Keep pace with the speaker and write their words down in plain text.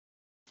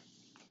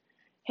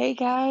Hey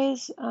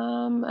guys,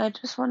 I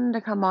just wanted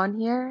to come on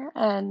here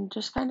and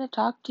just kind of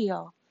talk to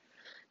y'all.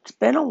 It's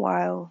been a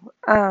while.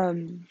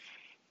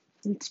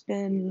 It's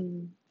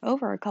been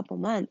over a couple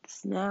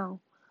months now.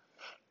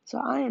 So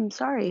I am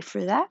sorry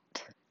for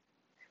that.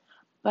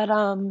 But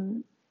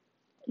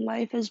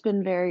life has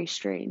been very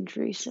strange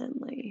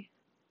recently.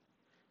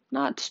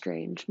 Not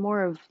strange,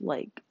 more of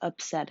like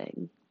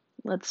upsetting.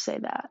 Let's say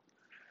that.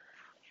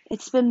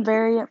 It's been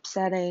very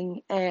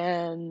upsetting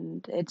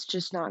and it's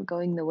just not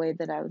going the way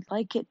that I would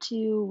like it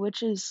to,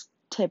 which is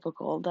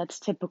typical. That's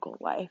typical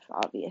life,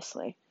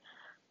 obviously.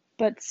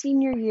 But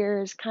senior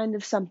year is kind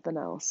of something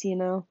else, you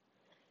know?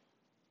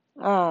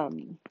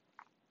 Um,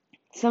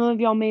 some of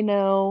y'all may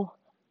know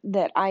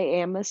that I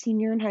am a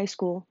senior in high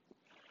school.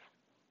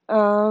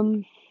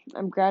 Um,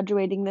 I'm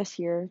graduating this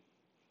year,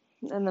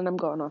 and then I'm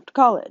going off to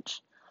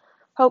college.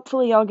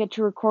 Hopefully, I'll get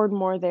to record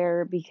more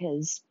there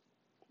because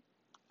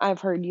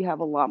I've heard you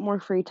have a lot more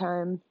free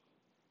time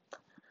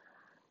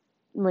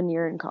when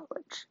you're in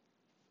college.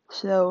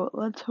 So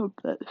let's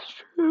hope that's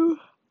true.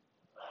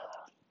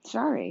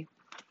 Sorry.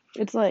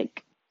 It's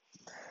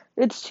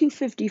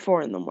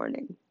 2:54 in the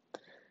morning.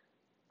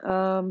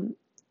 Um,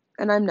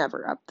 and I'm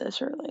never up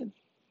this early.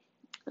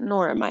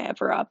 Nor am I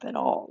ever up at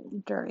all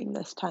during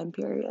this time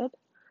period.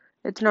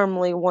 It's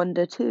normally 1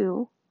 to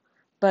 2,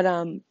 but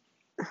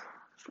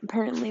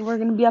apparently we're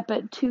going to be up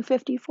at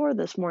 2:54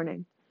 this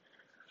morning.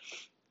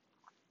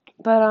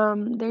 But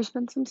there's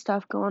been some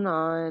stuff going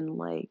on,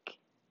 like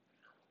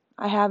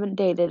I haven't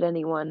dated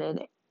anyone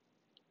in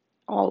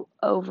all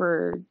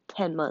over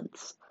 10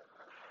 months.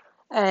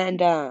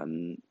 And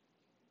I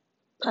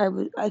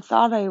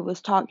thought I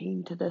was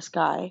talking to this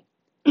guy.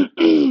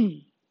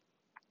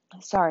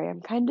 Sorry,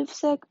 I'm kind of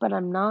sick, but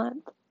I'm not.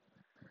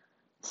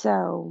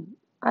 So,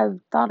 I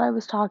thought I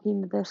was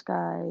talking to this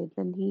guy,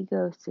 then he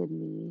ghosted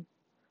me.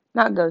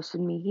 Not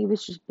ghosted me, he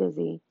was just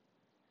busy.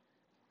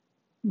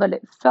 But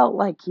it felt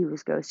like he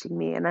was ghosting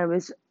me, and I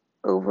was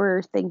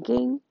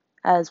overthinking,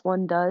 as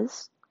one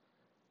does.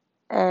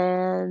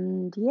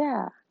 And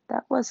yeah,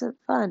 that wasn't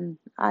fun.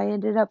 I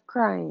ended up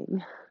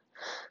crying.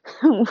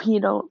 we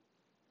don't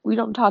we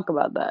don't talk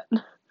about that.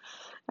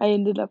 I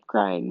ended up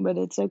crying, but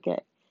it's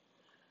okay.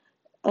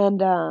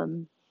 And I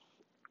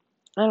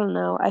don't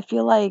know. I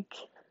feel like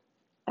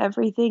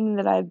everything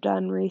that I've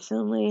done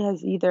recently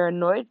has either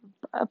annoyed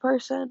a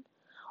person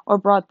or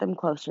brought them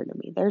closer to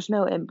me. There's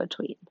no in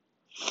between.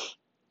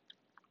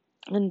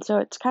 And so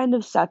it's kind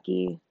of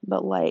sucky,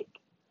 but like,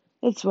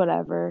 it's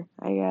whatever,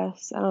 I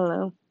guess. I don't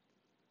know.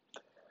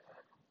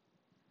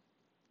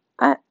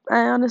 I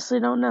honestly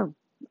don't know.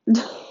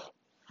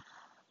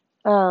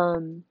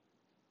 um,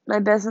 my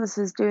business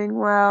is doing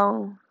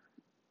well.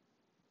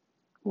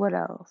 What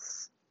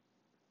else?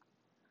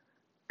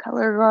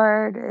 Color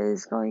guard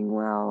is going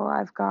well.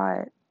 I've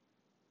got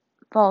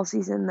fall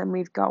season, then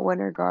we've got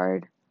winter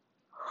guard.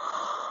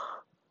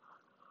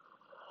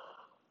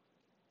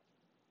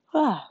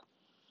 Ah,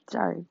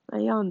 sorry, I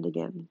yawned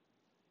again.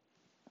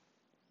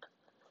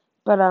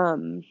 But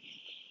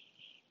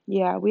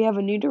yeah, we have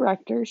a new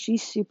director.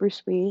 She's super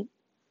sweet.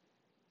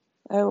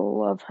 I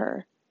love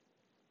her.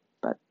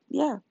 But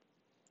yeah,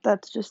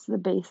 that's just the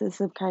basis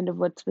of kind of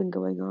what's been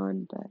going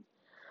on. But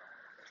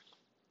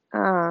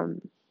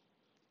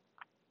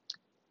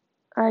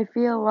I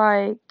feel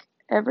like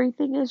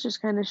everything is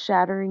just kind of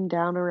shattering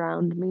down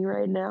around me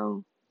right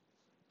now.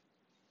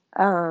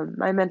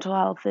 My mental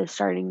health is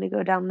starting to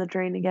go down the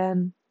drain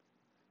again.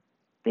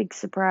 Big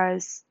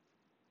surprise.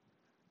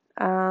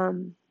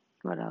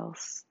 What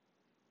else?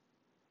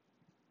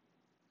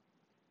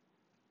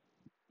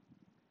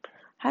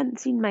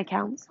 Hadn't seen my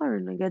counselor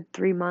in a good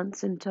 3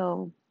 months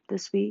until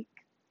this week.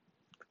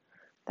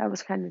 That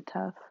was kind of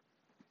tough.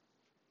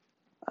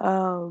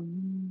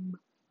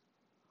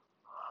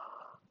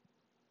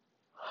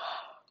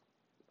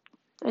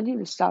 I need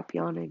to stop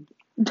yawning.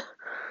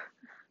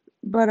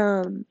 But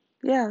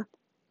yeah,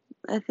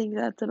 I think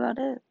that's about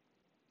it.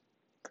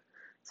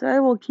 So I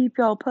will keep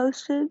y'all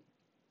posted.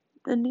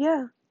 And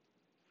yeah,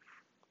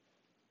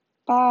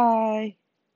 bye.